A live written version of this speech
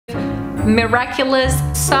miraculous,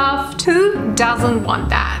 soft. Who doesn't want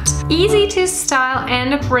that? Easy to style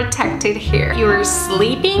and protected hair. You're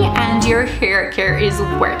sleeping and your hair care is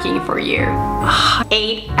working for you.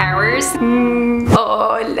 8 hours.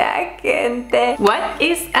 Hola gente. What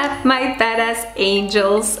is up my badass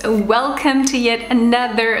angels? Welcome to yet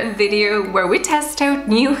another video where we test out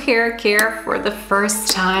new hair care for the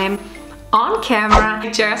first time on camera. I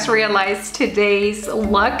just realized today's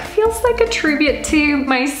look feels like a tribute to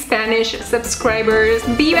my Spanish subscribers.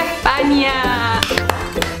 Viva España!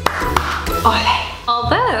 Ole.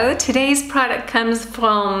 Although today's product comes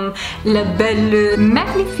from La Belle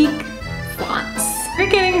Magnifique France. We're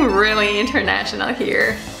getting really international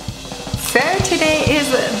here. So today is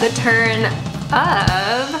the turn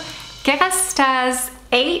of Kerastase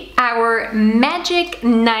 8-hour Magic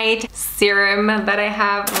Night Serum that I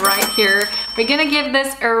have right here. We're gonna give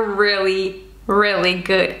this a really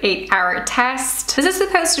good 8-hour test. This is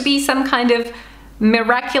supposed to be some kind of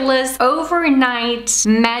miraculous overnight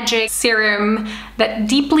magic serum that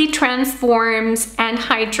deeply transforms and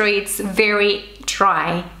hydrates very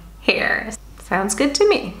dry hair. Sounds good to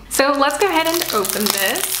me. So let's go ahead and open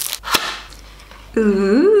this.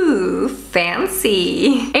 Ooh,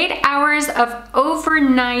 fancy. 8 hours of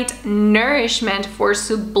overnight nourishment for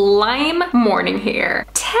sublime morning hair.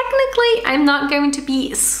 Technically, I'm not going to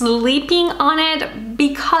be sleeping on it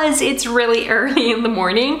because it's really early in the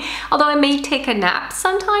morning. Although I may take a nap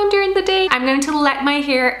sometime during the day. I'm going to let my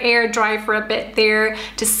hair air dry for a bit there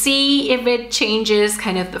to see if it changes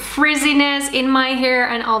kind of the frizziness in my hair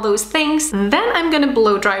and all those things. Then I'm gonna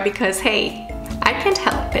blow dry because hey, I can't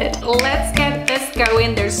help it. Let's get this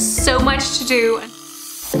going. There's so much to do.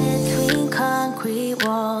 Between concrete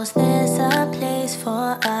walls, there's a place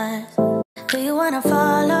for us. Do you wanna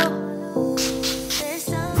follow?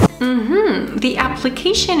 The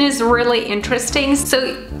application is really interesting.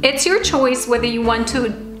 So it's your choice whether you want to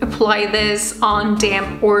apply this on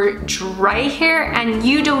damp or dry hair, and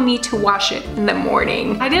you don't need to wash it in the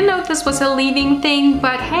morning. I didn't know this was a leave-in thing,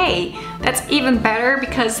 but hey, that's even better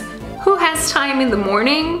because who has time in the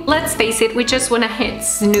morning? Let's face it, we just want to hit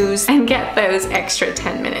snooze and get those extra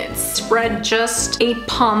 10 minutes. Spread just a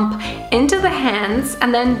pump into the hands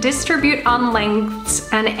and then distribute on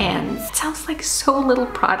lengths and ends. It sounds like so little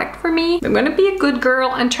product for me. I'm gonna be a good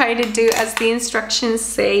girl and try to do as the instructions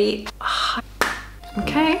say.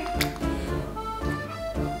 Okay.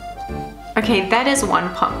 Okay, that is one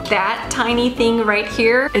pump. That tiny thing right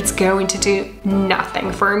here, it's going to do nothing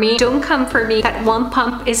for me. Don't come for me. That one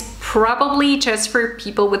pump is probably just for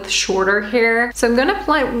people with shorter hair. So I'm gonna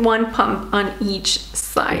apply one pump on each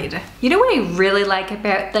side. You know what I really like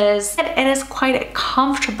about this? It is quite a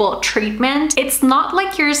comfortable treatment. It's not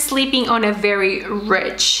like you're sleeping on a very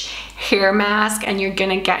rich hair mask and you're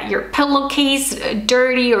gonna get your pillowcase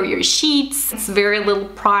dirty or your sheets. It's very little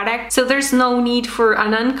product, so there's no need for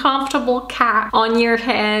an uncomfortable cap on your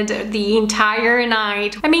head the entire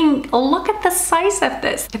night. I mean, look at the size of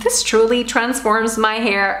this. If this truly transforms my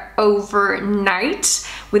hair overnight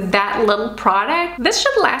with that little product, this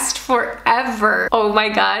should last forever. Oh my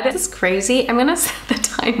god, this is crazy. I'm gonna set the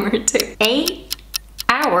timer to 8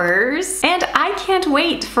 hours and I can't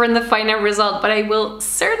wait for the final result, but I will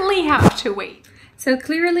certainly have to wait. So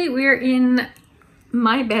clearly we're in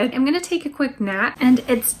my bed. I'm gonna take a quick nap and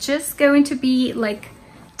it's just going to be like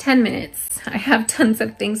 10 minutes. I have tons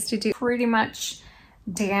of things to do. Pretty much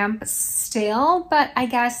damp still, but I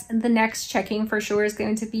guess the next checking for sure is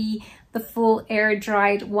going to be the full air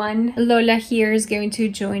dried one. Lola here is going to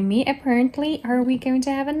join me. Apparently, are we going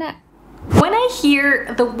to have a nap? When I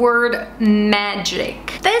hear the word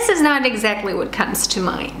magic, this is not exactly what comes to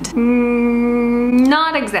mind.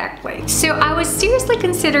 Not exactly. So I was seriously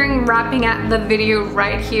considering wrapping up the video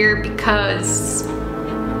right here because,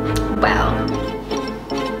 well,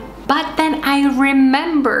 but then I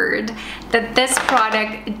remembered that this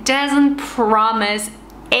product doesn't promise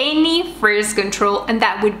any frizz control, and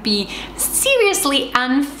that would be seriously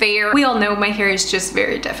unfair. We all know my hair is just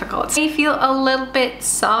very difficult. I feel a little bit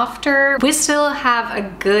softer. We still have a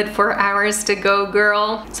good 4 hours to go,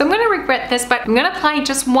 girl. So I'm gonna regret this, but I'm gonna apply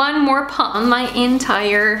just one more pump on my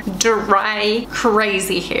entire dry,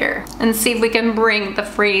 crazy hair and see if we can bring the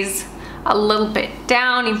frizz a little bit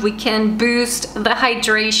down, if we can boost the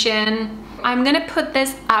hydration. I'm gonna put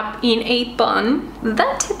this up in a bun.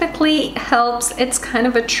 That typically helps. It's kind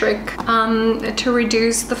of a trick to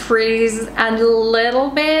reduce the frizz a little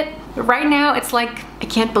bit. Right now it's like, I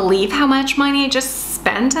can't believe how much money I just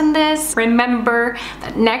spent on this. Remember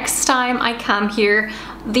that next time I come here,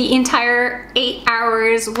 the entire 8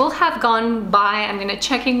 hours will have gone by. I'm gonna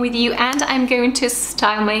check in with you and I'm going to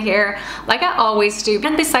style my hair like I always do.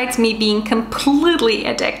 And besides me being completely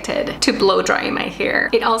addicted to blow drying my hair,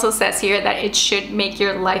 it also says here that it should make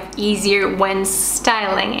your life easier when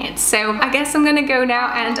styling it. So I guess I'm gonna go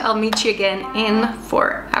now and I'll meet you again in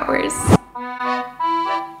 4 hours.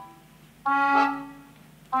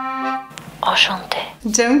 Enchanté.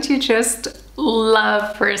 Don't you just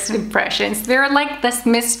love first impressions? They're like this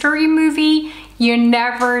mystery movie. You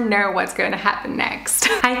never know what's going to happen next.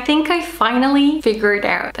 I think I finally figured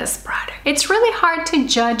out this product. It's really hard to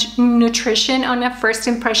judge nutrition on a first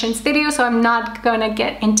impressions video, so I'm not gonna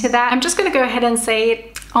get into that. I'm just gonna go ahead and say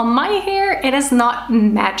it. On my hair, it is not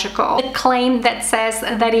magical. The claim that says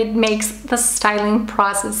that it makes the styling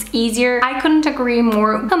process easier, I couldn't agree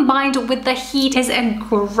more. Combined with the heat is a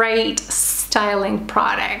great styling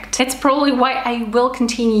product. It's probably why I will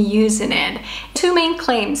continue using it. Two main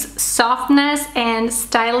claims, softness and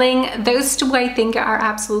styling. Those two I think are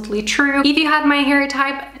absolutely true. If you have my hair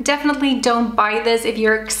type, definitely don't buy this if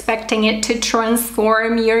you're expecting it to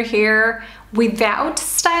transform your hair without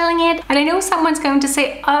styling it. And I know someone's going to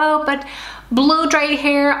say, oh, but blow dry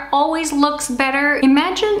hair always looks better.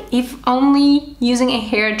 Imagine if only using a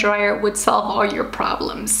hair dryer would solve all your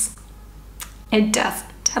problems. It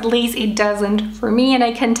doesn't. At least it doesn't for me, and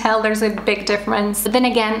I can tell there's a big difference. But then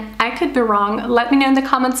again, I could be wrong. Let me know in the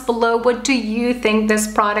comments below, what do you think this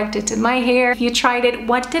product did to my hair? If you tried it,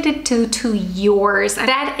 what did it do to yours?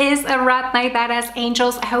 That is a wrap, my badass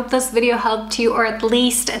angels. I hope this video helped you, or at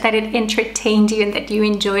least that it entertained you and that you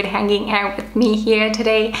enjoyed hanging out with me here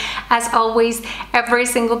today. As always, every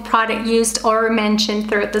single product used or mentioned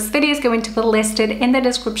throughout this video is going to be listed in the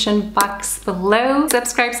description box below.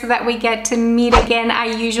 Subscribe so that we get to meet again.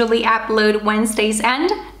 I usually upload Wednesdays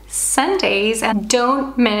and Sundays, and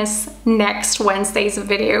don't miss next Wednesday's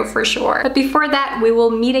video for sure. But before that, we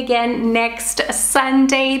will meet again next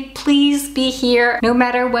Sunday. Please be here. No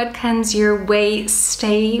matter what comes your way,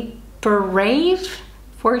 stay brave.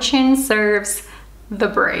 Fortune serves the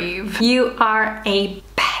brave. You are a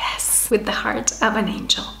badass with the heart of an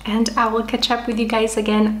angel. And I will catch up with you guys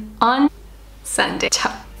again on Sunday.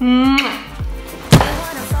 Ciao.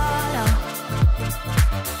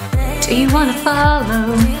 Do you wanna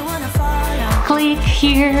follow? Click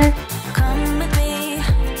here.